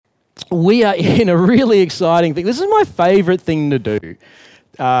we are in a really exciting thing. This is my favorite thing to do.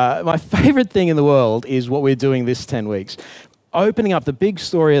 My favorite thing in the world is what we're doing this 10 weeks. Opening up the big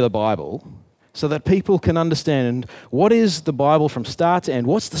story of the Bible so that people can understand what is the Bible from start to end.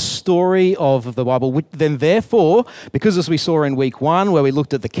 What's the story of the Bible? Then therefore, because as we saw in week 1 where we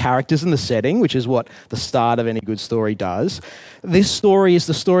looked at the characters and the setting, which is what the start of any good story does, this story is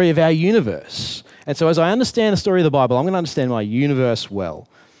the story of our universe. And so as I understand the story of the Bible, I'm going to understand my universe well.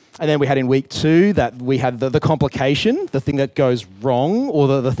 And then we had in week 2 that we had the complication, the thing that goes wrong, or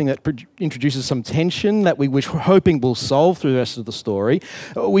the thing that introduces some tension that we're hoping will solve through the rest of the story.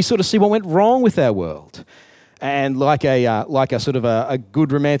 We sort of see what went wrong with our world. And like a sort of a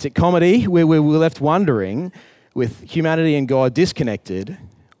good romantic comedy, where we're left wondering, with humanity and God disconnected,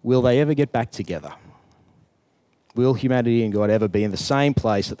 will they ever get back together? Will humanity and God ever be in the same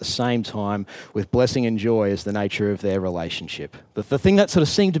place at the same time with blessing and joy as the nature of their relationship? The thing that sort of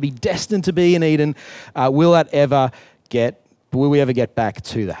seemed to be destined to be in Eden, will we ever get back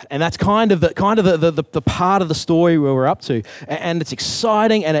to that? And that's kind of the part of the story where we're up to. And it's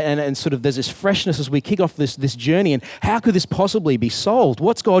exciting and sort of there's this freshness as we kick off this journey. And how could this possibly be solved?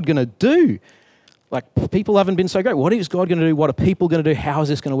 What's God going to do? Like, people haven't been so great. What is God going to do? What are people going to do? How is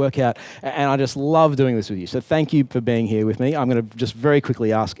this going to work out? And I just love doing this with you. So thank you for being here with me. I'm going to just very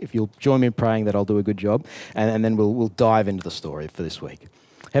quickly ask if you'll join me in praying that I'll do a good job, and then we'll dive into the story for this week.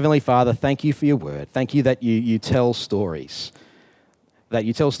 Heavenly Father, thank you for your word. Thank you that you tell stories. That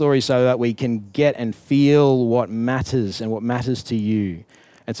you tell stories so that we can get and feel what matters and what matters to you.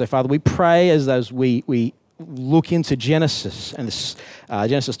 And so, Father, we pray as we look into Genesis and this,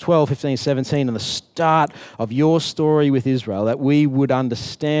 Genesis 12, 15, 17 and the start of your story with Israel, that we would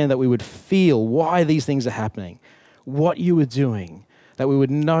understand, that we would feel why these things are happening, what you were doing, that we would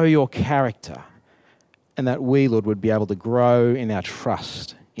know your character, and that we, Lord, would be able to grow in our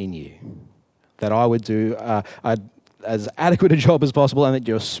trust in you. That I would do as adequate a job as possible, and that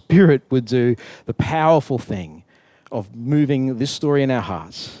your Spirit would do the powerful thing of moving this story in our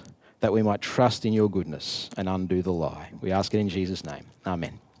hearts, that we might trust in your goodness and undo the lie. We ask it in Jesus' name.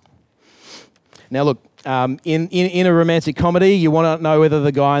 Amen. Now look, in a romantic comedy, you want to know whether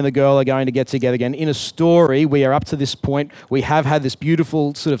the guy and the girl are going to get together again. In a story, we are up to this point. We have had this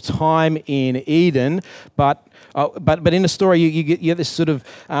beautiful sort of time in Eden, but in a story, you get this sort of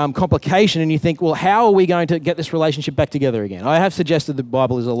complication, and you think, well, how are we going to get this relationship back together again? I have suggested the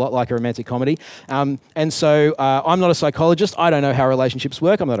Bible is a lot like a romantic comedy, and so I'm not a psychologist. I don't know how relationships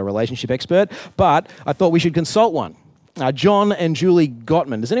work. I'm not a relationship expert, but I thought we should consult one. John and Julie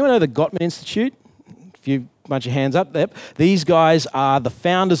Gottman. Does anyone know the Gottman Institute? Bunch of hands up there. These guys are the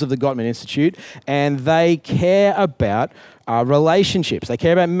founders of the Gottman Institute, and they care about relationships. They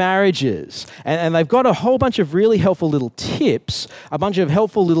care about marriages. And they've got a whole bunch of really helpful little tips, a bunch of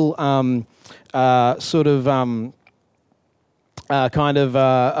helpful little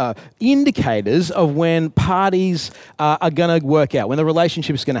indicators of when parties are going to work out, when the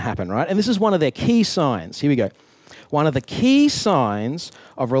relationship is going to happen, right? And this is one of their key signs. Here we go. One of the key signs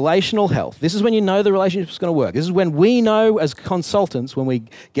of relational health. This is when you know the relationship is going to work. This is when we know as consultants, when we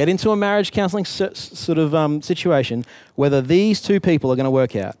get into a marriage counseling sort of situation, whether these two people are going to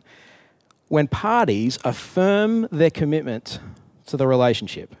work out. When parties affirm their commitment to the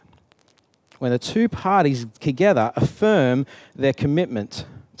relationship. When the two parties together affirm their commitment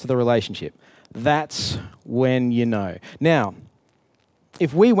to the relationship. That's when you know. Now,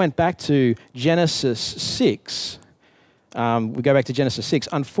 if we went back to Genesis 6, we go back to Genesis 6.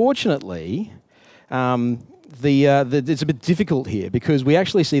 Unfortunately, it's a bit difficult here because we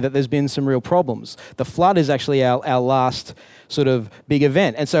actually see that there's been some real problems. The flood is actually our last sort of big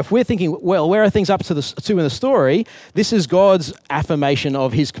event. And so if we're thinking, well, where are things up to in the story? This is God's affirmation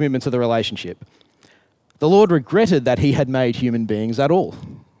of his commitment to the relationship. The Lord regretted that he had made human beings at all.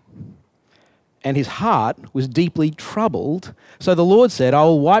 And his heart was deeply troubled. So the Lord said, I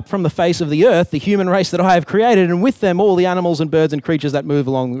will wipe from the face of the earth the human race that I have created, and with them all the animals and birds and creatures that move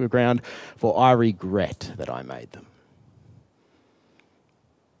along the ground, for I regret that I made them.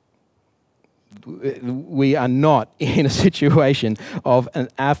 We are not in a situation of an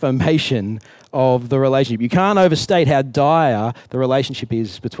affirmation of the relationship. You can't overstate how dire the relationship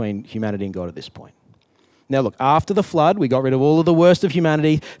is between humanity and God at this point. Now look, after the flood, we got rid of all of the worst of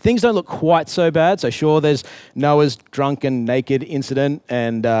humanity. Things don't look quite so bad. So sure, there's Noah's drunk and naked incident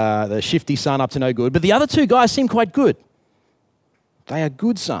and the shifty son up to no good. But the other two guys seem quite good. They are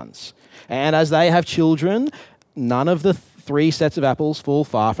good sons. And as they have children, none of the three sets of apples fall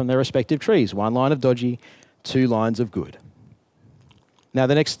far from their respective trees. One line of dodgy, two lines of good. Now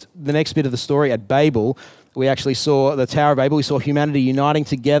the next bit of the story at Babel, We actually saw the Tower of Babel. We saw humanity uniting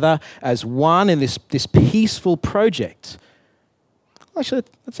together as one in this peaceful project. Actually,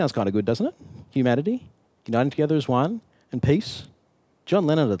 that sounds kind of good, doesn't it? Humanity uniting together as one and peace. John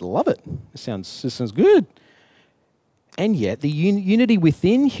Lennon would love it. This sounds good. And yet, the unity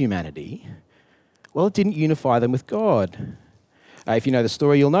within humanity, well, it didn't unify them with God. If you know the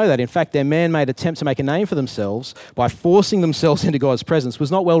story, you'll know that. In fact, their man-made attempt to make a name for themselves by forcing themselves into God's presence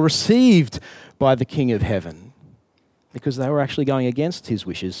was not well received by the King of Heaven because they were actually going against his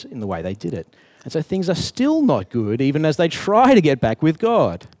wishes in the way they did it. And so things are still not good even as they try to get back with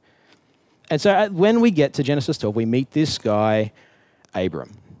God. And so when we get to Genesis 12, we meet this guy,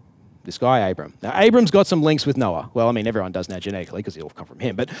 Abram. Now, Abram's got some links with Noah. Well, I mean, everyone does now genetically because they all come from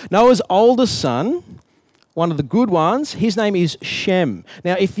him. But Noah's oldest son, one of the good ones, his name is Shem.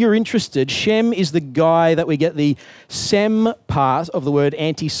 Now, if you're interested, Shem is the guy that we get the Sem part of the word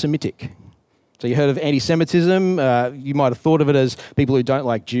anti-Semitic. So you heard of anti-Semitism. You might have thought of it as people who don't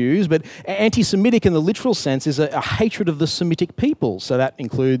like Jews. But anti-Semitic in the literal sense is a hatred of the Semitic people. So that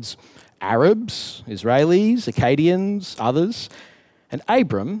includes Arabs, Israelis, Akkadians, others. And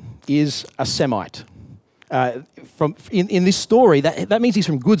Abram is a Semite. In this story, that means he's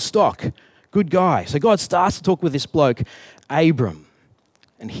from good stock, good guy. So God starts to talk with this bloke, Abram.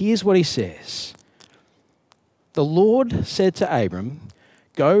 And here's what he says. The Lord said to Abram,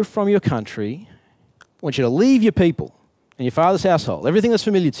 go from your country. I want you to leave your people and your father's household, everything that's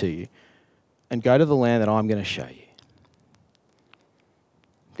familiar to you, and go to the land that I'm going to show you.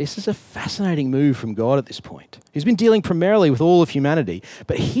 This is a fascinating move from God at this point. He's been dealing primarily with all of humanity.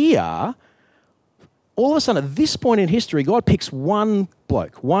 But here, all of a sudden, at this point in history, God picks one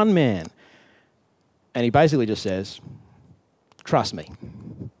bloke, one man, and he basically just says, trust me.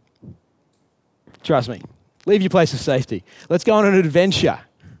 Trust me. Leave your place of safety. Let's go on an adventure.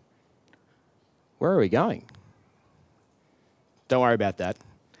 Where are we going? Don't worry about that.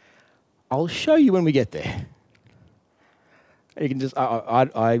 I'll show you when we get there. You can just,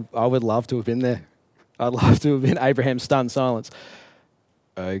 I would love to have been there. I'd love to have been Abraham's stunned silence.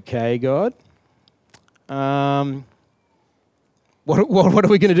 Okay, God. What are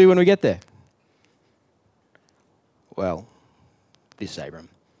we going to do when we get there? Well, this, Abram.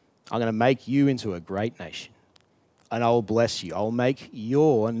 I'm going to make you into a great nation, and I will bless you. I'll make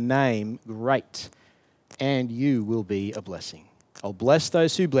your name great, and you will be a blessing. I'll bless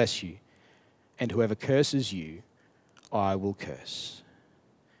those who bless you, and whoever curses you, I will curse.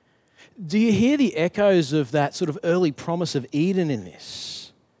 Do you hear the echoes of that sort of early promise of Eden in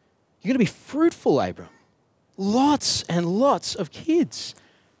this? You're going to be fruitful, Abram. Lots and lots of kids.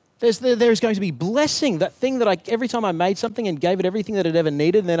 There's going to be blessing, that thing that every time I made something and gave it everything that it ever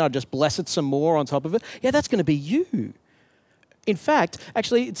needed, and then I'd just bless it some more on top of it. Yeah, that's going to be you. In fact,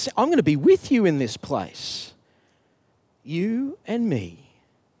 actually, I'm going to be with you in this place. You and me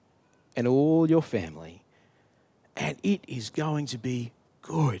and all your family. And it is going to be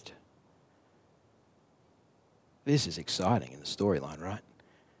good. This is exciting in the storyline, right?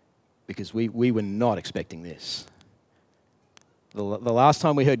 Because we were not expecting this. The last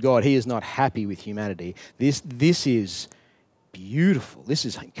time we heard God, he is not happy with humanity. This is beautiful. This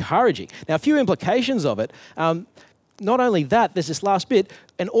is encouraging. Now, a few implications of it. Not only that, there's this last bit,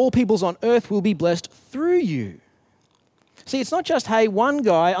 and all peoples on earth will be blessed through you. See, it's not just, hey, one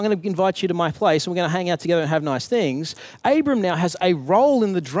guy, I'm going to invite you to my place and we're going to hang out together and have nice things. Abram now has a role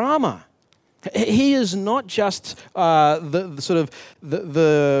in the drama. He is not just the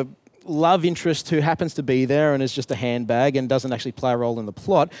love interest who happens to be there and is just a handbag and doesn't actually play a role in the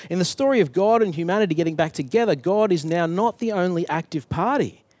plot. In the story of God and humanity getting back together, God is now not the only active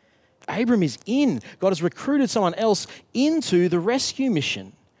party. Abram is in. God has recruited someone else into the rescue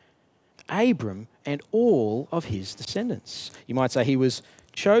mission. Abram and all of his descendants. You might say he was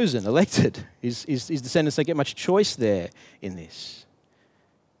chosen, elected. His descendants don't get much choice there in this.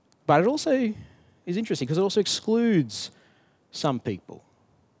 But it also is interesting because it also excludes some people.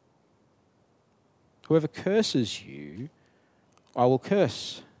 Whoever curses you, I will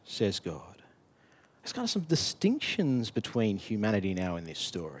curse, says God. There's kind of some distinctions between humanity now in this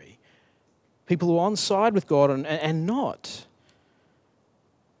story. People who are on side with God and not.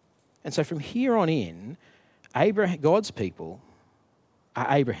 And so from here on in, God's people are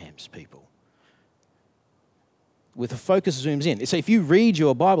Abraham's people. With the focus zooms in. So if you read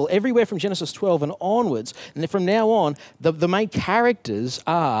your Bible, everywhere from Genesis 12 and onwards, and from now on, the main characters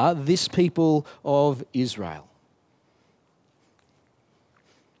are this people of Israel.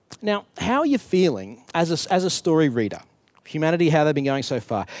 Now, how are you feeling as a story reader? Humanity, how they've been going so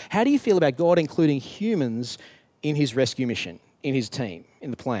far. How do you feel about God including humans in his rescue mission, in his team, in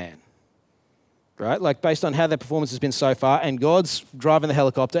the plan? right? Like based on how their performance has been so far, and God's driving the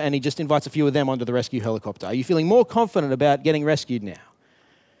helicopter and he just invites a few of them onto the rescue helicopter. Are you feeling more confident about getting rescued now?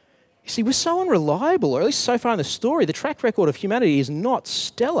 You see, we're so unreliable, or at least so far in the story, the track record of humanity is not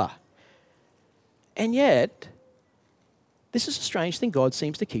stellar. And yet, this is a strange thing God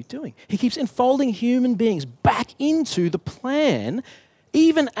seems to keep doing. He keeps enfolding human beings back into the plan,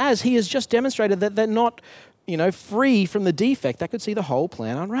 even as he has just demonstrated that they're not, free from the defect that could see the whole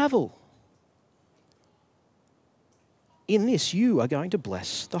plan unravel. In this, you are going to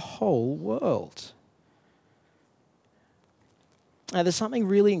bless the whole world. Now, there's something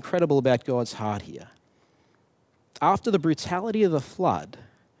really incredible about God's heart here. After the brutality of the flood,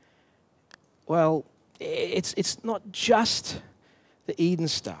 well, it's not just the Eden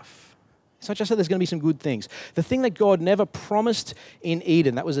stuff. It's not just that there's going to be some good things. The thing that God never promised in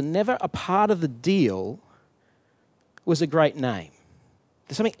Eden, that was never a part of the deal, was a great name.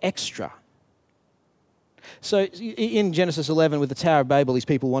 There's something extra. So in Genesis 11 with the Tower of Babel, these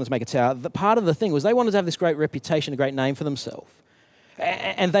people wanted to make a tower. Part of the thing was they wanted to have this great reputation, a great name for themselves.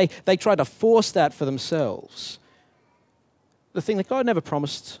 And they tried to force that for themselves. The thing that God never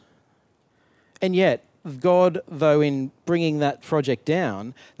promised. And yet, God, though, in bringing that project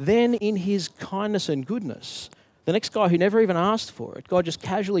down, then in his kindness and goodness, the next guy who never even asked for it, God just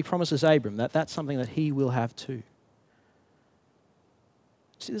casually promises Abram that that's something that he will have too.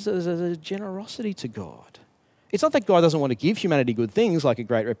 See, there's a generosity to God. It's not that God doesn't want to give humanity good things like a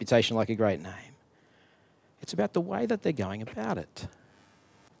great reputation, like a great name. It's about the way that they're going about it.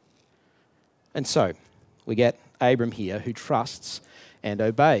 And so, we get Abram here who trusts and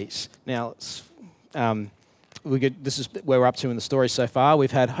obeys. Now, this is where we're up to in the story so far.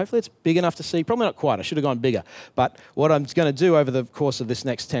 We've had, hopefully it's big enough to see, probably not quite, I should have gone bigger. But what I'm going to do over the course of this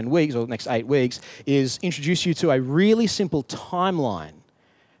next 10 weeks, or next 8 weeks, is introduce you to a really simple timeline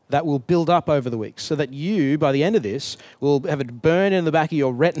that will build up over the weeks so that you, by the end of this, will have it burn in the back of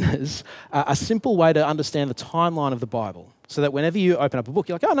your retinas, a simple way to understand the timeline of the Bible. So that whenever you open up a book,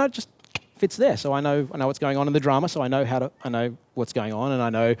 you're like, oh no, it just fits there. So I know what's going on in the drama, so I know what's going on, and I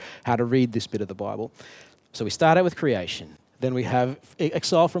know how to read this bit of the Bible. So we start out with creation. Then we have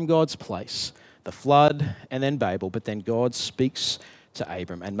exile from God's place, the flood, and then Babel. But then God speaks to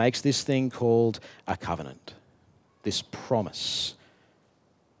Abram and makes this thing called a covenant, this promise.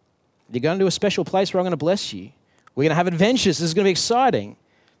 You're going to a special place where I'm going to bless you. We're going to have adventures. This is going to be exciting.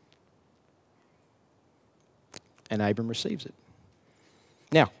 And Abram receives it.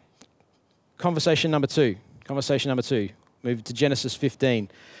 Now, conversation number two. Move to Genesis 15.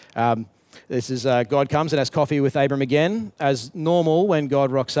 This is God comes and has coffee with Abram again, as normal when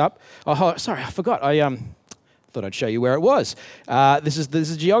God rocks up. Oh, sorry, I forgot. I thought I'd show you where it was. This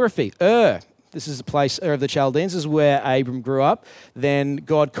is geography. This is the place of the Chaldeans. This is where Abram grew up. Then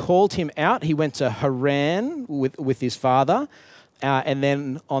God called him out. He went to Haran with his father. And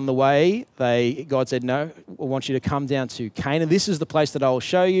then on the way, God said, no, I want you to come down to Canaan. This is the place that I will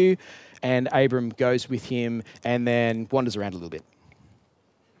show you. And Abram goes with him and then wanders around a little bit.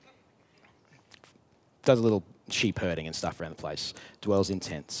 Does a little sheep herding and stuff around the place. Dwells in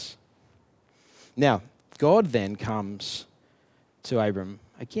tents. Now, God then comes to Abram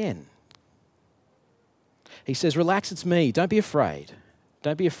again. He says, relax, it's me. Don't be afraid.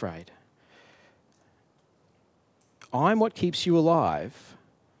 Don't be afraid. I'm what keeps you alive,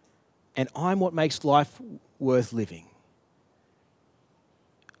 and I'm what makes life worth living.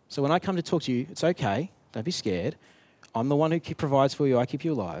 So when I come to talk to you, it's okay. Don't be scared. I'm the one who provides for you. I keep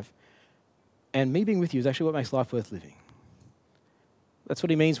you alive. And me being with you is actually what makes life worth living. That's what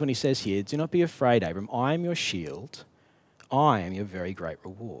he means when he says here, do not be afraid, Abram. I am your shield. I am your very great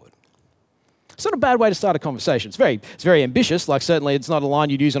reward. It's not a bad way to start a conversation. It's very ambitious. Like certainly it's not a line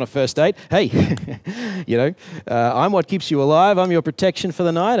you'd use on a first date. Hey, I'm what keeps you alive. I'm your protection for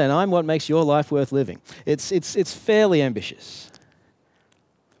the night, and I'm what makes your life worth living. It's fairly ambitious.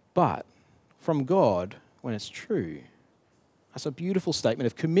 But from God, when it's true, that's a beautiful statement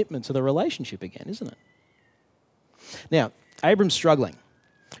of commitment to the relationship again, isn't it? Now, Abram's struggling.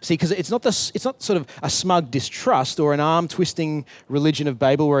 See, because it's not sort of a smug distrust or an arm-twisting religion of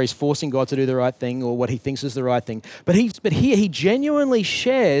Babel where he's forcing God to do the right thing or what he thinks is the right thing. But here he genuinely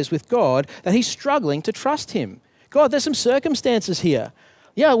shares with God that he's struggling to trust him. God, there's some circumstances here.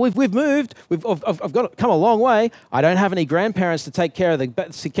 Yeah, we've moved. I've come a long way. I don't have any grandparents to take care of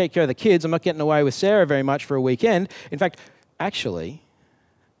the kids. I'm not getting away with Sarah very much for a weekend. In fact, actually,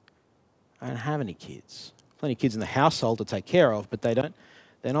 I don't have any kids. Plenty of kids in the household to take care of, but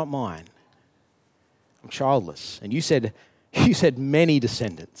they're not mine. I'm childless. And you said many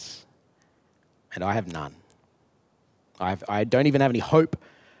descendants, and I have none. I don't even have any hope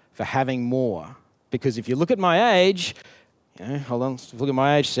for having more Because if you look at my age, hold on, look at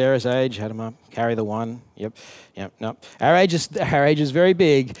my age, Sarah's age, add them up, carry the one, yep, no. Our age is very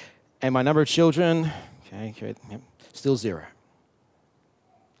big, and my number of children, still 0.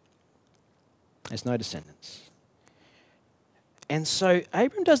 There's no descendants. And so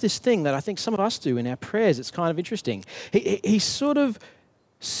Abram does this thing that I think some of us do in our prayers. It's kind of interesting. He sort of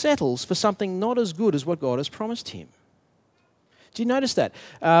settles for something not as good as what God has promised him. Do you notice that?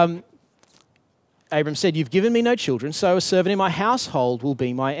 Abram said, "You've given me no children, so a servant in my household will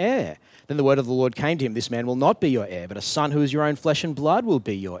be my heir." Then the word of the Lord came to him, "This man will not be your heir, but a son who is your own flesh and blood will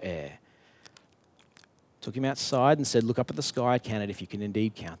be your heir." Took him outside and said, "Look up at the sky, count it if you can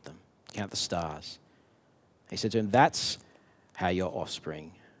indeed count them. Count the stars." He said to him, "That's how your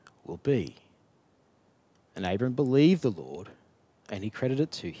offspring will be." And Abram believed the Lord, and he credited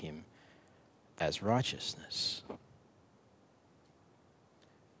it to him as righteousness.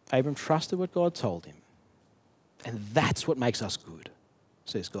 Abram trusted what God told him. And that's what makes us good,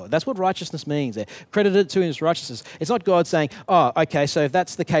 says God. That's what righteousness means. Credited to him as righteousness. It's not God saying, "Oh, okay, so if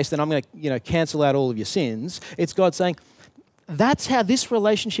that's the case, then I'm going to cancel out all of your sins." It's God saying, that's how this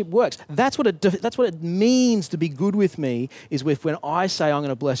relationship works. That's what it means to be good with me, is when I say I'm going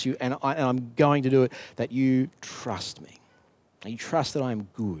to bless you and I'm going to do it, that you trust me. And you trust that I am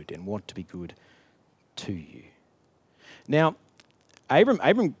good and want to be good to you. Now, Abram's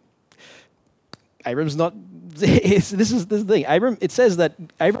not, this is the thing. It says that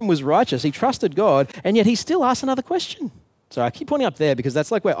Abram was righteous. He trusted God, and yet he still asked another question. So I keep pointing up there because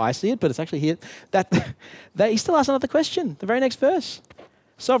that's like where I see it, but it's actually here. That he still asks another question, the very next verse.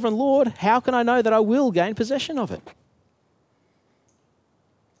 "Sovereign Lord, how can I know that I will gain possession of it?"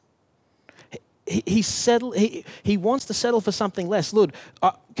 He wants to settle for something less. Lord,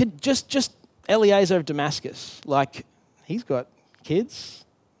 just Eliezer of Damascus, like he's got kids.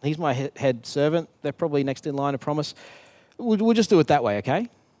 He's my head servant. They're probably next in line of promise. We'll just do it that way, okay?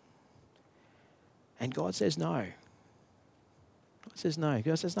 And God says no. God says no.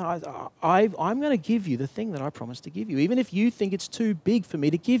 God says, "No, I'm going to give you the thing that I promised to give you, even if you think it's too big for me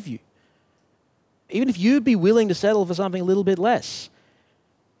to give you. Even if you'd be willing to settle for something a little bit less.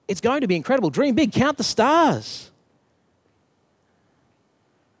 It's going to be incredible. Dream big. Count the stars."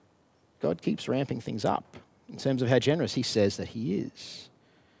 God keeps ramping things up in terms of how generous he says that he is.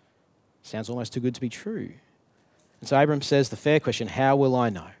 Sounds almost too good to be true. And so Abram says the fair question, "How will I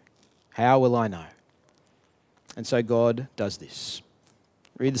know? How will I know?" And so God does this.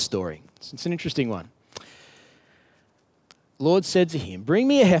 Read the story. It's an interesting one. Lord said to him, "Bring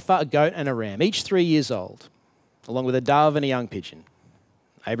me a heifer, a goat, and a ram, each 3 years old, along with a dove and a young pigeon."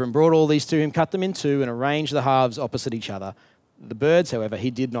 Abram brought all these to him, cut them in two, and arranged the halves opposite each other. The birds, however, he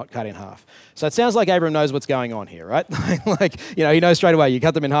did not cut in half. So it sounds like Abram knows what's going on here, right? He knows straight away. You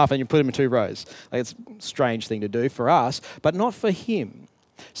cut them in half and you put them in 2 rows. It's a strange thing to do for us, but not for him.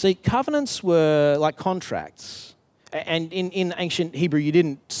 See, covenants were like contracts. And in ancient Hebrew, you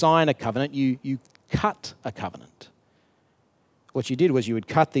didn't sign a covenant, you cut a covenant. What you did was you would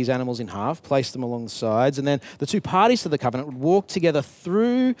cut these animals in half, place them along the sides, and then the 2 parties to the covenant would walk together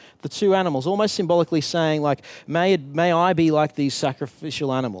through the 2 animals, almost symbolically saying, like, may I be like these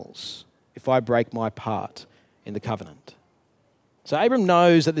sacrificial animals if I break my part in the covenant. So Abram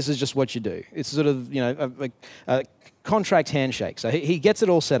knows that this is just what you do. It's sort of, a contract handshake. So he gets it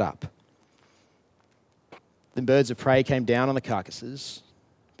all set up. Then birds of prey came down on the carcasses,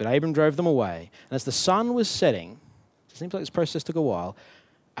 but Abram drove them away. And as the sun was setting, it seems like this process took a while,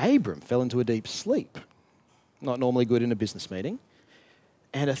 Abram fell into a deep sleep. Not normally good in a business meeting.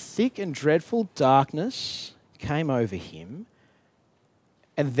 And a thick and dreadful darkness came over him.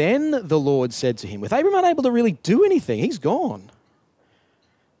 And then the Lord said to him, with Abram unable to really do anything, he's gone.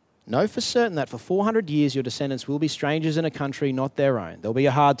 Know for certain that for 400 years your descendants will be strangers in a country not their own. There'll be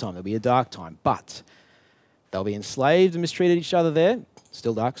a hard time, there'll be a dark time, but they'll be enslaved and mistreated each other there.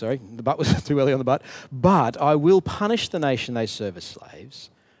 Still dark, sorry. The but was too early on the but. But I will punish the nation they serve as slaves,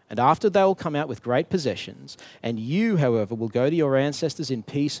 and after they will come out with great possessions. And you, however, will go to your ancestors in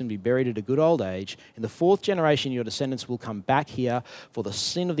peace and be buried at a good old age. In the 4th generation, your descendants will come back here, for the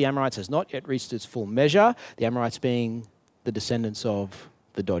sin of the Amorites has not yet reached its full measure. The Amorites being the descendants of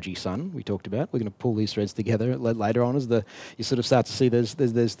the dodgy son we talked about. We're going to pull these threads together later on as you sort of start to see there's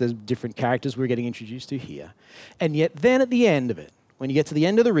different characters we're getting introduced to here. And yet then at the end of it, when you get to the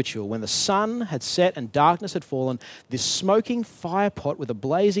end of the ritual, when the sun had set and darkness had fallen, this smoking fire pot with a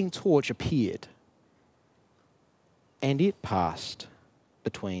blazing torch appeared. And it passed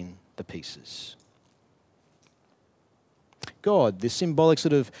between the pieces. God, this symbolic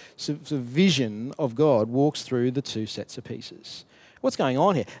sort of vision of God, walks through the 2 sets of pieces. What's going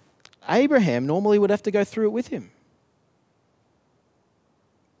on here? Abraham normally would have to go through it with him.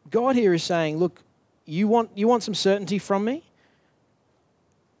 God here is saying, look, you want some certainty from me?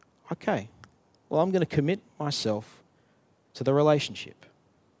 Okay, well, I'm going to commit myself to the relationship.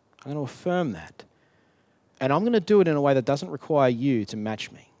 I'm going to affirm that. And I'm going to do it in a way that doesn't require you to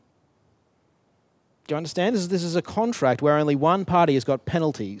match me. Do you understand? This is a contract where only one party has got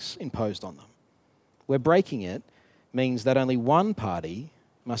penalties imposed on them. Where breaking it means that only one party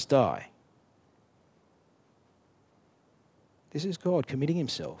must die. This is God committing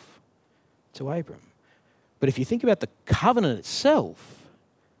himself to Abram. But if you think about the covenant itself,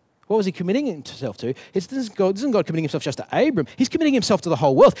 what was he committing himself to? This isn't God committing himself just to Abram. He's committing himself to the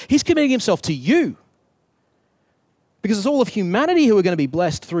whole world. He's committing himself to you. Because it's all of humanity who are going to be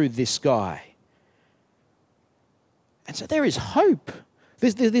blessed through this guy. And so there is hope.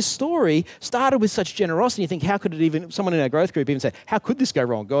 This story started with such generosity. You think, how could it even, someone in our growth group even said, how could this go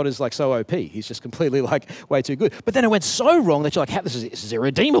wrong? God is like so OP. He's just completely like way too good. But then it went so wrong that you're like, this is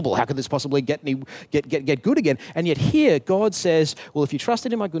irredeemable. How could this possibly get good again? And yet here, God says, well, if you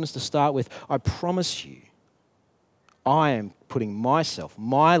trusted in my goodness to start with, I promise you, I am putting myself,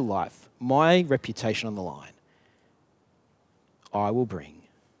 my life, my reputation on the line. I will bring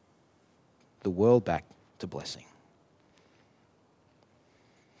the world back to blessing.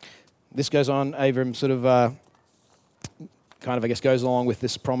 This goes on. Abram sort of goes along with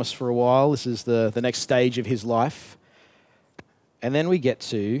this promise for a while. This is the next stage of his life. And then we get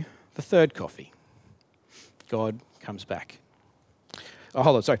to the third coffee. God comes back. Oh,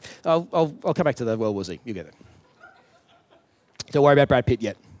 hold on, sorry. I'll come back to the World War Z. You get it. Don't worry about Brad Pitt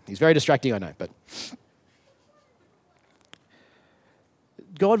yet. He's very distracting, I know, but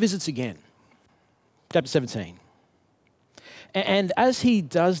God visits again. Chapter 17. And as he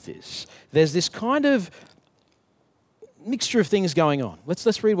does this, there's this kind of mixture of things going on.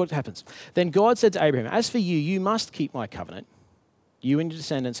 Let's read what happens. Then God said to Abraham, as for you, you must keep my covenant, you and your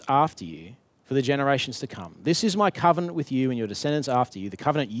descendants after you, for the generations to come. This is my covenant with you and your descendants after you, the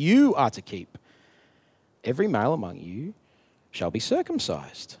covenant you are to keep. Every male among you shall be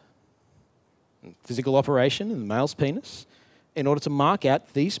circumcised. Physical operation in the male's penis, in order to mark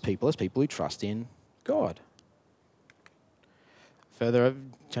out these people as people who trust in God. Further,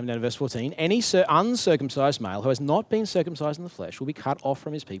 come down to verse 14. Any uncircumcised male who has not been circumcised in the flesh will be cut off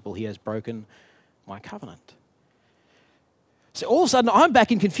from his people. He has broken my covenant. So all of a sudden, I'm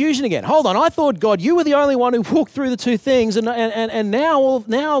back in confusion again. Hold on, I thought, God, you were the only one who walked through the two things, and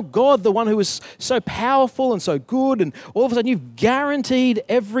now God, the one who was so powerful and so good, and all of a sudden you've guaranteed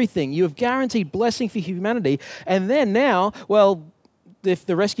everything. You have guaranteed blessing for humanity, and then now, well, if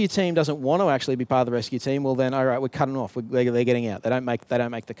the rescue team doesn't want to actually be part of the rescue team, well then, all right, we're cutting off. They're getting out. They don't make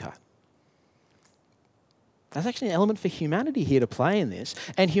the cut. There's actually an element for humanity here to play in this.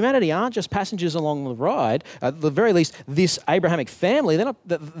 And humanity aren't just passengers along the ride. At the very least, this Abrahamic family,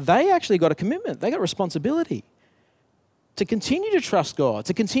 they actually got a commitment. They got responsibility to continue to trust God,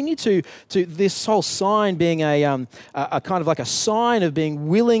 to continue to this whole sign being a kind of like a sign of being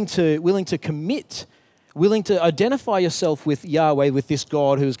willing to commit, willing to identify yourself with Yahweh, with this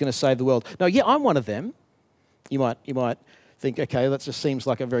God who is going to save the world. No, yeah, I'm one of them. You might think, okay, that just seems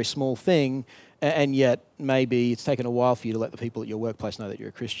like a very small thing, and yet maybe it's taken a while for you to let the people at your workplace know that you're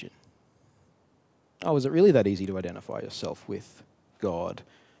a Christian. Oh, is it really that easy to identify yourself with God?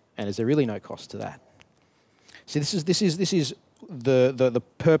 And is there really no cost to that? See, this is the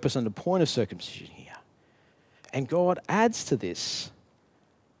purpose and the point of circumcision here. And God adds to this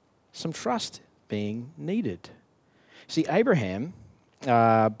some trust being needed. See, Abraham,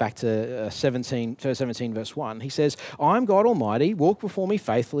 back to 17 verse 1, he says, I am God Almighty, walk before me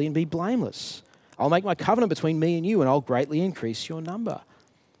faithfully and be blameless. I'll make my covenant between me and you, and I'll greatly increase your number.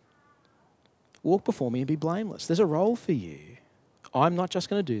 Walk before me and be blameless. There's a role for you. I'm not just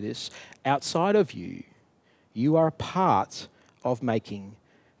going to do this. Outside of you, you are a part of making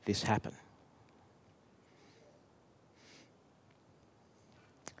this happen.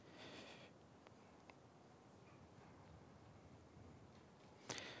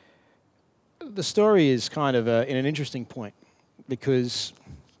 The story is kind of in an interesting point because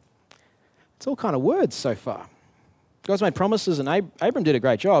it's all kind of words so far. God's made promises, and Abram did a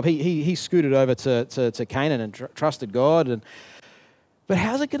great job. He scooted over to Canaan and trusted God. But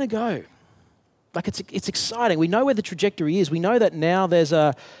how's it going to go? Like it's exciting. We know where the trajectory is. We know that now there's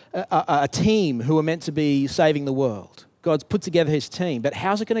a team who are meant to be saving the world. God's put together his team. But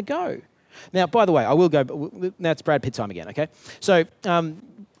how's it going to go? Now, by the way, I will go. Now it's Brad Pitt time again, okay? So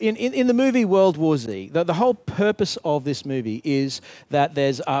in the movie World War Z, the whole purpose of this movie is that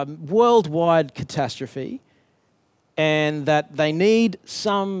there's a worldwide catastrophe, and that they need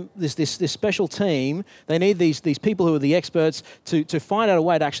this special team. They need these people who are the experts to find out a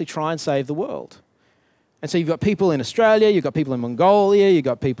way to actually try and save the world. And so you've got people in Australia, you've got people in Mongolia, you've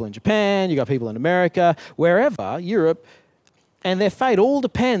got people in Japan, you've got people in America, wherever, Europe, and their fate all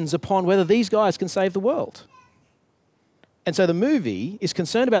depends upon whether these guys can save the world. And so the movie is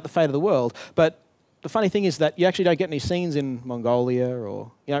concerned about the fate of the world, but the funny thing is that you actually don't get any scenes in Mongolia,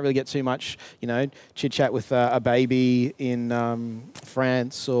 or you don't really get too much, chit-chat with a baby in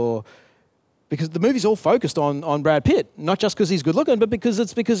France, or because the movie's all focused on Brad Pitt, not just because he's good looking, but because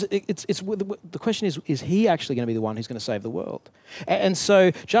the question is he actually going to be the one who's going to save the world? And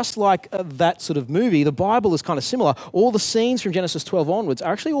so just like that sort of movie, the Bible is kind of similar. All the scenes from Genesis 12 onwards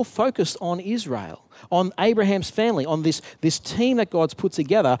are actually all focused on Israel, on Abraham's family, on this team that God's put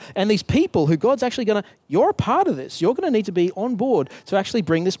together, and these people who God's actually you're a part of this. You're going to need to be on board to actually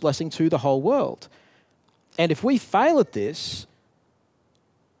bring this blessing to the whole world. And if we fail at this,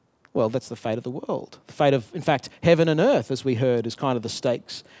 well, that's the fate of the world. The fate of, in fact, heaven and earth, as we heard, is kind of the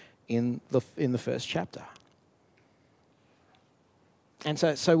stakes in the first chapter. And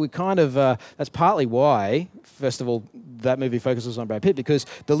so we kind of, that's partly why, first of all, that movie focuses on Brad Pitt, because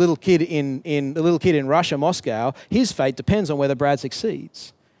the little kid in Russia, Moscow, his fate depends on whether Brad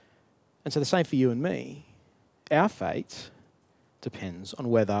succeeds. And so the same for you and me. Our fate depends on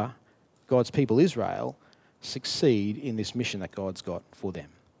whether God's people, Israel, succeed in this mission that God's got for them.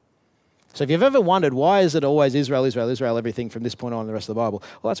 So if you've ever wondered, why is it always Israel, Israel, Israel, everything from this point on in the rest of the Bible?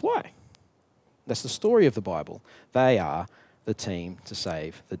 Well, that's why. That's the story of the Bible. They are the team to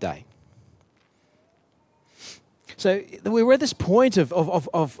save the day. So we're at this point of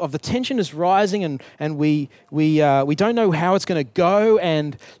the tension is rising, and we don't know how it's going to go,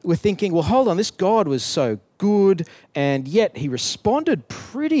 and we're thinking, well, hold on, this God was so good, and yet he responded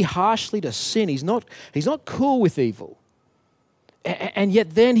pretty harshly to sin. He's not cool with evil. And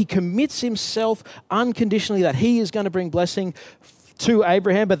yet then he commits himself unconditionally that he is going to bring blessing to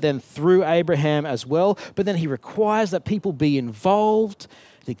Abraham, but then through Abraham as well. But then he requires that people be involved.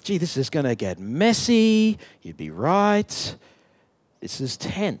 You think, gee, this is going to get messy. You'd be right. This is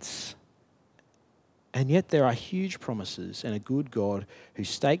tense. And yet there are huge promises and a good God who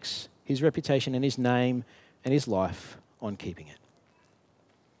stakes his reputation and his name and his life on keeping it.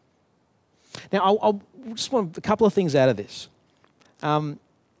 Now, I'll just want a couple of things out of this.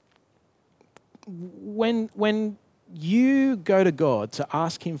 When you go to God to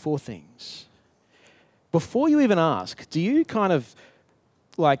ask him for things, before you even ask, do you kind of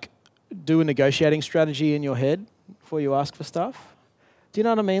like do a negotiating strategy in your head before you ask for stuff? Do you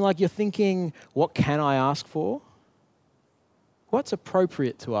know what I mean? Like you're thinking, what can I ask for? What's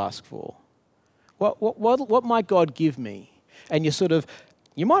appropriate to ask for? What might God give me? And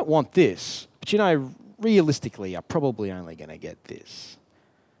you might want this, but realistically, I'm probably only going to get this.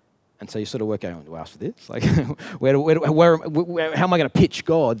 And so you sort of work out, do I ask for this? Like, how am I going to pitch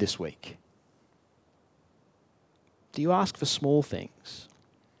God this week? Do you ask for small things?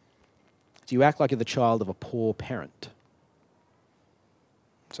 Do you act like you're the child of a poor parent?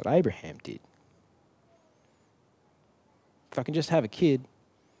 That's what Abraham did. If I can just have a kid,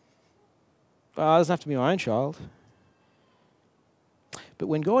 it doesn't have to be my own child. But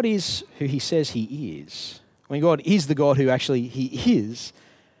when God is who he says he is, when God is the God who actually he is,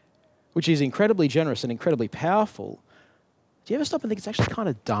 which is incredibly generous and incredibly powerful, do you ever stop and think it's actually kind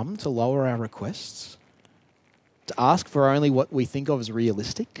of dumb to lower our requests? To ask for only what we think of as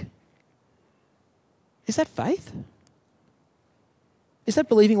realistic? Is that faith? Is that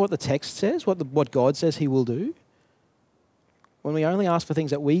believing what the text says, what God says he will do? When we only ask for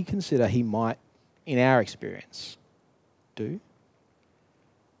things that we consider he might, in our experience, do?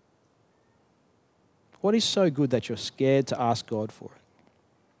 What is so good that you're scared to ask God for it?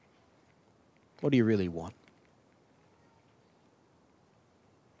 What do you really want?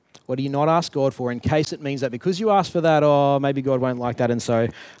 What do you not ask God for in case it means that because you ask for that, maybe God won't like that, and so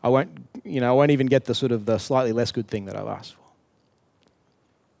I won't even get the sort of the slightly less good thing that I've asked for.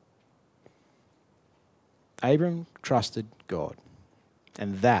 Abram trusted God,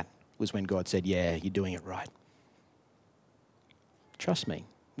 and that was when God said, yeah, you're doing it right. Trust me.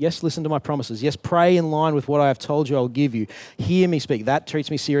 Yes, listen to my promises. Yes, pray in line with what I have told you I'll give you. Hear me speak. That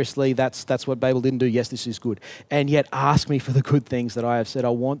treats me seriously. That's what Babel didn't do. Yes, this is good. And yet ask me for the good things that I have said I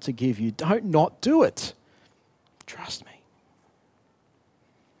want to give you. Don't not do it. Trust me.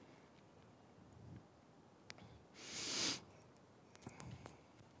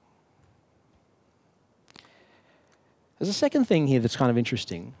 There's a second thing here that's kind of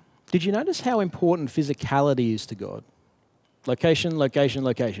interesting. Did you notice how important physicality is to God? Location, location,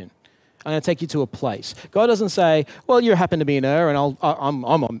 location. I'm going to take you to a place. God doesn't say, well, you happen to be in Ur, and I'm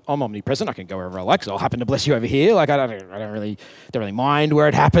omnipresent. I can go wherever I like, so I'll happen to bless you over here. Like, I don't really mind where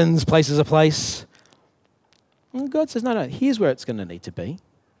it happens. Place is a place. And God says, no, here's where it's going to need to be.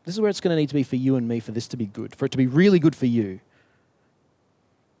 This is where it's going to need to be for you and me, for this to be good, for it to be really good for you.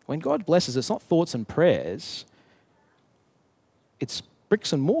 When God blesses, it's not thoughts and prayers. It's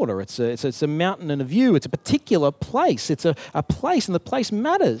bricks and mortar. It's a mountain and a view. It's a particular place. It's a place, and the place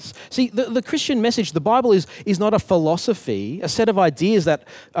matters. See, the Christian message, the Bible is not a philosophy, a set of ideas that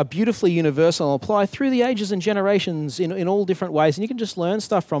are beautifully universal and apply through the ages and generations in all different ways, and you can just learn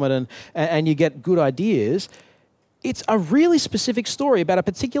stuff from it and you get good ideas. It's a really specific story about a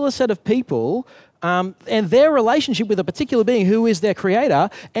particular set of people and their relationship with a particular being who is their creator,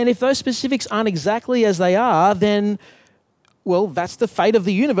 and if those specifics aren't exactly as they are, then well, that's the fate of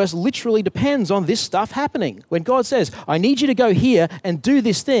the universe, literally depends on this stuff happening. When God says, I need you to go here and do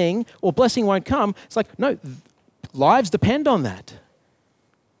this thing, or blessing won't come, it's like, no, lives depend on that.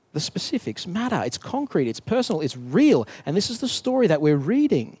 The specifics matter. It's concrete, it's personal, it's real. And this is the story that we're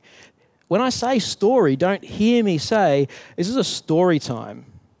reading. When I say story, don't hear me say, this is a story time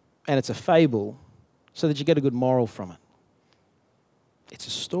and it's a fable so that you get a good moral from it. It's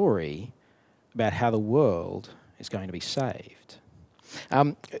a story about how the world is going to be saved.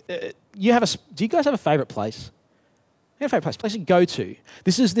 Do you guys have a favourite place? You have a favourite place you go to?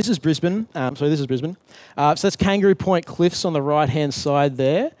 This is Brisbane. This is Brisbane. So that's Kangaroo Point Cliffs on the right-hand side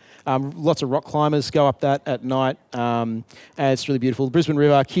there. Lots of rock climbers go up that at night, and it's really beautiful. The Brisbane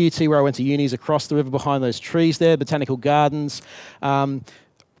River, QUT, where I went to uni, is across the river behind those trees there, Botanical Gardens.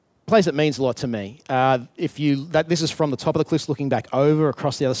 Place that means a lot to me. This is from the top of the cliffs looking back over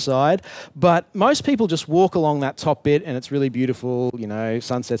across the other side, but most people just walk along that top bit and it's really beautiful,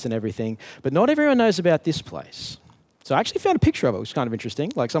 sunsets and everything, but not everyone knows about this place. So I actually found a picture of it, which is kind of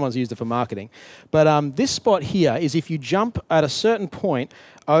interesting, like someone's used it for marketing. But this spot here is if you jump at a certain point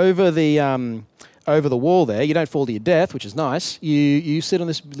over the wall there, you don't fall to your death, which is nice, you sit on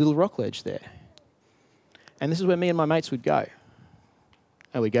this little rock ledge there. And this is where me and my mates would go.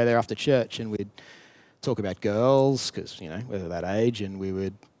 And we'd go there after church and we'd talk about girls, because, we're that age, and we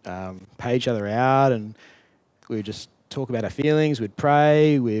would pay each other out and we would just talk about our feelings, we'd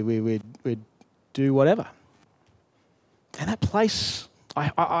pray, we'd do whatever. And that place,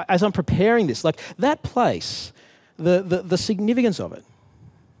 I as I'm preparing this, like that place, the significance of it,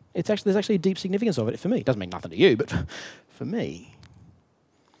 there's actually a deep significance of it for me. It doesn't mean nothing to you, but for me.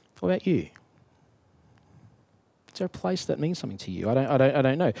 What about you? Is there a place that means something to you? I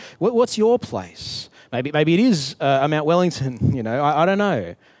don't know. What's your place? Maybe it is Mount Wellington. I don't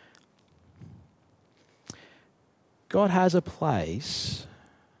know. God has a place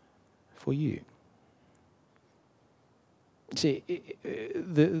for you. See,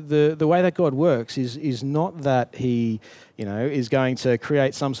 the way that God works is not that He, is going to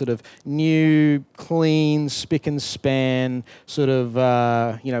create some sort of new, clean, spick and span sort of,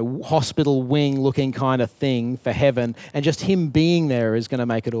 hospital wing looking kind of thing for heaven, and just Him being there is going to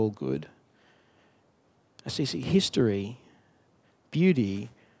make it all good. See, history, beauty,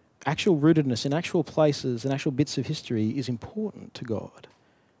 actual rootedness in actual places and actual bits of history is important to God.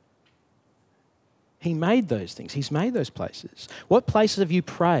 He made those things. He's made those places. What places have you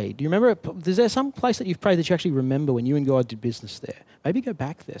prayed? Do you remember? Is there some place that you've prayed that you actually remember when you and God did business there? Maybe go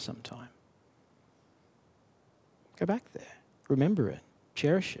back there sometime. Go back there. Remember it.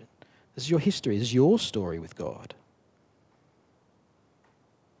 Cherish it. This is your history. This is your story with God.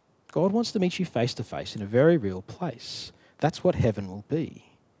 God wants to meet you face to face in a very real place. That's what heaven will be.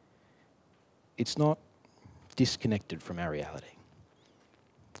 It's not disconnected from our reality.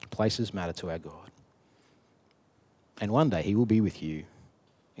 Places matter to our God. And one day He will be with you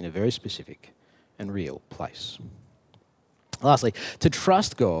in a very specific and real place. Lastly, to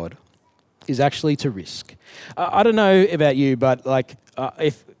trust God is actually to risk. I don't know about you, but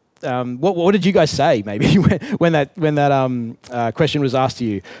what did you guys say maybe when that question was asked to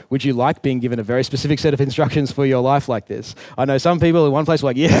you? Would you like being given a very specific set of instructions for your life like this? I know some people in one place were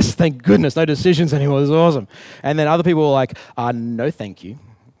like, yes, thank goodness, no decisions anymore, this is awesome. And then other people were like, no thank you.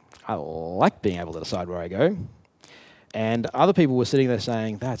 I like being able to decide where I go. And other people were sitting there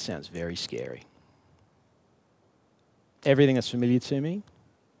saying, that sounds very scary. Everything that's familiar to me,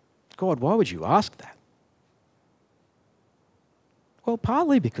 God, why would you ask that? Well,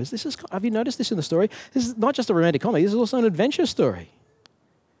 partly because have you noticed this in the story? This is not just a romantic comedy, this is also an adventure story.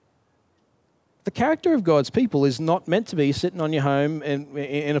 The character of God's people is not meant to be sitting on your home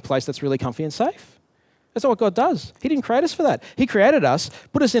in a place that's really comfy and safe. That's not what God does. He didn't create us for that. He created us,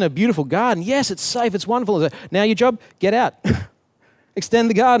 put us in a beautiful garden. Yes, it's safe, it's wonderful. Now your job, get out. extend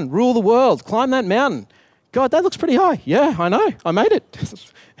the garden, rule the world, climb that mountain. God, that looks pretty high. Yeah, I know. I made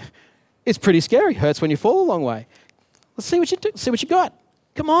it. It's pretty scary. Hurts when you fall a long way. Let's see what you do. See what you got.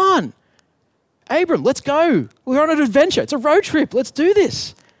 Come on. Abram, let's go. We're on an adventure. It's a road trip. Let's do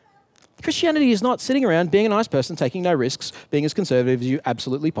this. Christianity is not sitting around being a nice person, taking no risks, being as conservative as you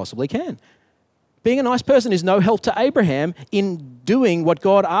absolutely possibly can. Being a nice person is no help to Abraham in doing what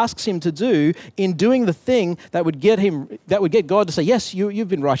God asks him to do, in doing the thing that would get God to say, yes, you've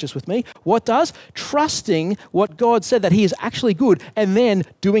been righteous with me. What does? Trusting what God said, that he is actually good, and then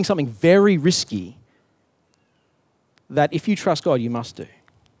doing something very risky that if you trust God, you must do.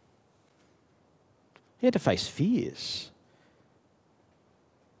 He had to face fears.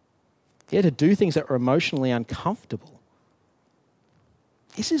 He had to do things that were emotionally uncomfortable.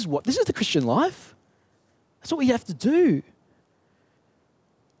 This is the Christian life. That's what we have to do.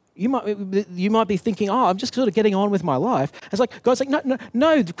 You might be thinking, I'm just sort of getting on with my life. It's like, God's like,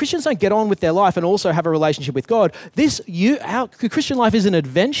 no, the Christians don't get on with their life and also have a relationship with God. The Christian life is an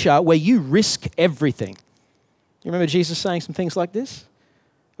adventure where you risk everything. You remember Jesus saying some things like this?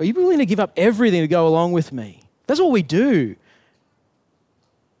 Are you willing to give up everything to go along with me? That's what we do.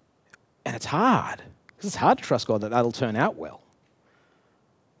 And it's hard, because it's hard to trust God that that'll turn out well.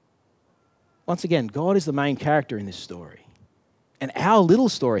 Once again, God is the main character in this story. And our little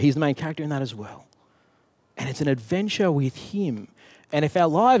story, he's the main character in that as well. And it's an adventure with him. And if our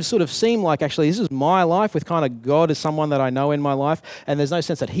lives sort of seem like, actually, this is my life with kind of God as someone that I know in my life, and there's no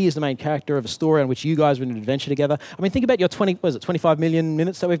sense that he is the main character of a story on which you guys are in an adventure together. I mean, think about your 25 million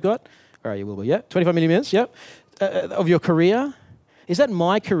minutes that we've got? All right, you will be, yeah? 25 million minutes, yep. Of your career. Is that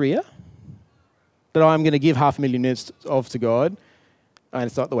my career that I'm going to give 500,000 minutes of to God? And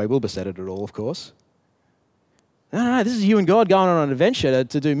it's not the way Wilbur said it at all, of course. No, this is you and God going on an adventure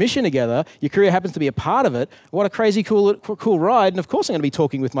to do mission together. Your career happens to be a part of it. What a crazy, cool ride. And of course I'm going to be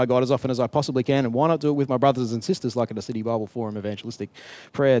talking with my God as often as I possibly can. And why not do it with my brothers and sisters like at a City Bible Forum evangelistic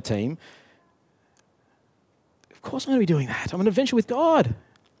prayer team? Of course I'm going to be doing that. I'm on an adventure with God.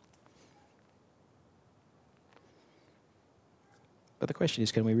 But the question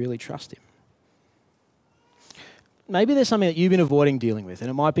is, can we really trust him? Maybe there's something that you've been avoiding dealing with, and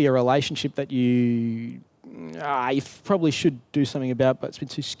it might be a relationship that you probably should do something about, but it's been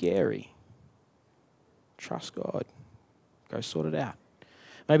too scary. Trust God. Go sort it out.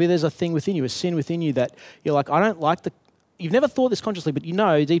 Maybe there's a thing within you, a sin within you that you're like, I don't like you've never thought this consciously, but you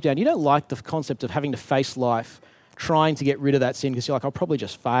know deep down, you don't like the concept of having to face life, trying to get rid of that sin, because you're like, I'll probably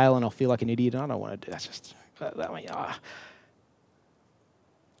just fail and I'll feel like an idiot, and I don't want to do that.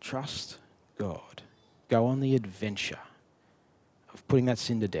 Trust God. Go on the adventure of putting that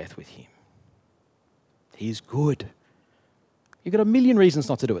sin to death with him. He is good. You've got a million reasons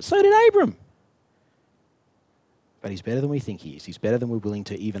not to do it. So did Abram. But he's better than we think he is. He's better than we're willing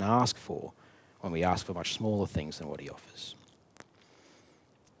to even ask for when we ask for much smaller things than what he offers.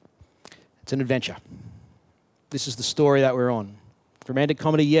 It's an adventure. This is the story that we're on. Romantic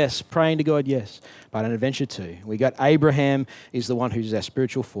comedy, yes. Praying to God, yes. But an adventure too. We got Abraham is the one who's our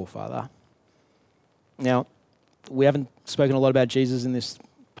spiritual forefather. Now, we haven't spoken a lot about Jesus in this.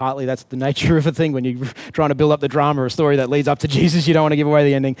 Partly that's the nature of a thing when you're trying to build up the drama or a story that leads up to Jesus. You don't want to give away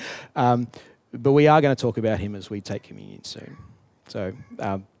the ending. But we are going to talk about him as we take communion soon. So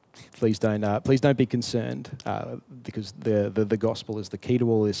please don't be concerned because the gospel is the key to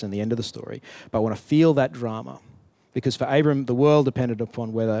all this and the end of the story. But I want to feel that drama because for Abram, the world depended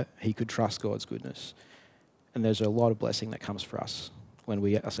upon whether he could trust God's goodness. And there's a lot of blessing that comes for us when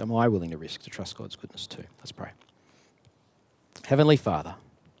we ask, am I willing to risk to trust God's goodness too? Let's pray. Heavenly Father,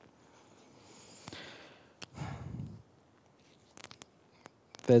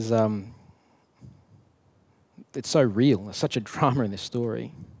 it's so real. There's such a drama in this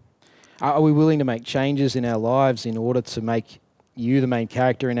story. Are we willing to make changes in our lives in order to make you the main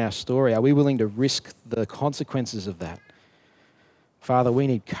character in our story? Are we willing to risk the consequences of that? Father, we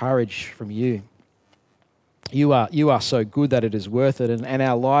need courage from you. You are so good that it is worth it, and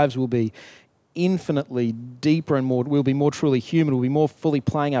our lives will be infinitely deeper and we'll be more truly human. We'll be more fully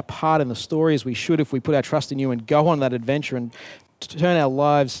playing our part in the story as we should if we put our trust in you and go on that adventure and think about our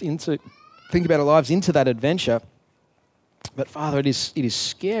lives into that adventure. But Father, it is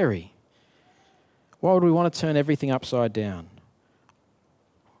scary. Why would we want to turn everything upside down?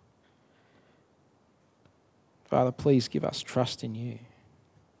 Father, please give us trust in you.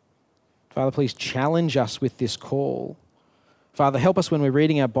 Father, please challenge us with this call. Father, help us when we're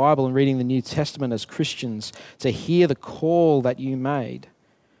reading our Bible and reading the New Testament as Christians to hear the call that you made,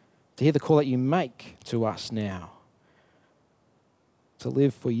 to hear the call that you make to us now, to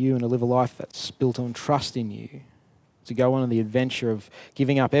live for you and to live a life that's built on trust in you. to go on the adventure of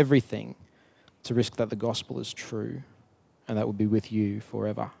giving up everything to risk that the gospel is true and that we'll be with you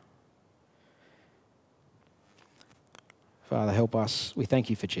forever. Father, help us. We thank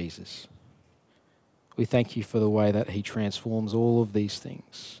you for Jesus. We thank you for the way that he transforms all of these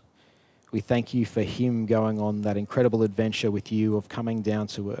things. We thank you for him going on that incredible adventure with you of coming down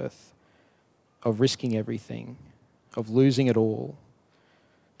to earth, of risking everything, of losing it all,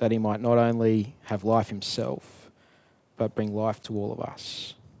 that he might not only have life himself, but bring life to all of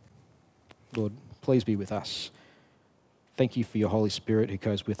us. Lord, please be with us. Thank you for your Holy Spirit who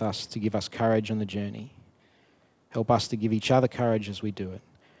goes with us to give us courage on the journey. Help us to give each other courage as we do it,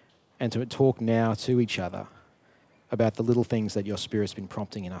 and to talk now to each other about the little things that your Spirit's been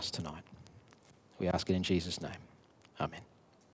prompting in us tonight. We ask it in Jesus' name. Amen.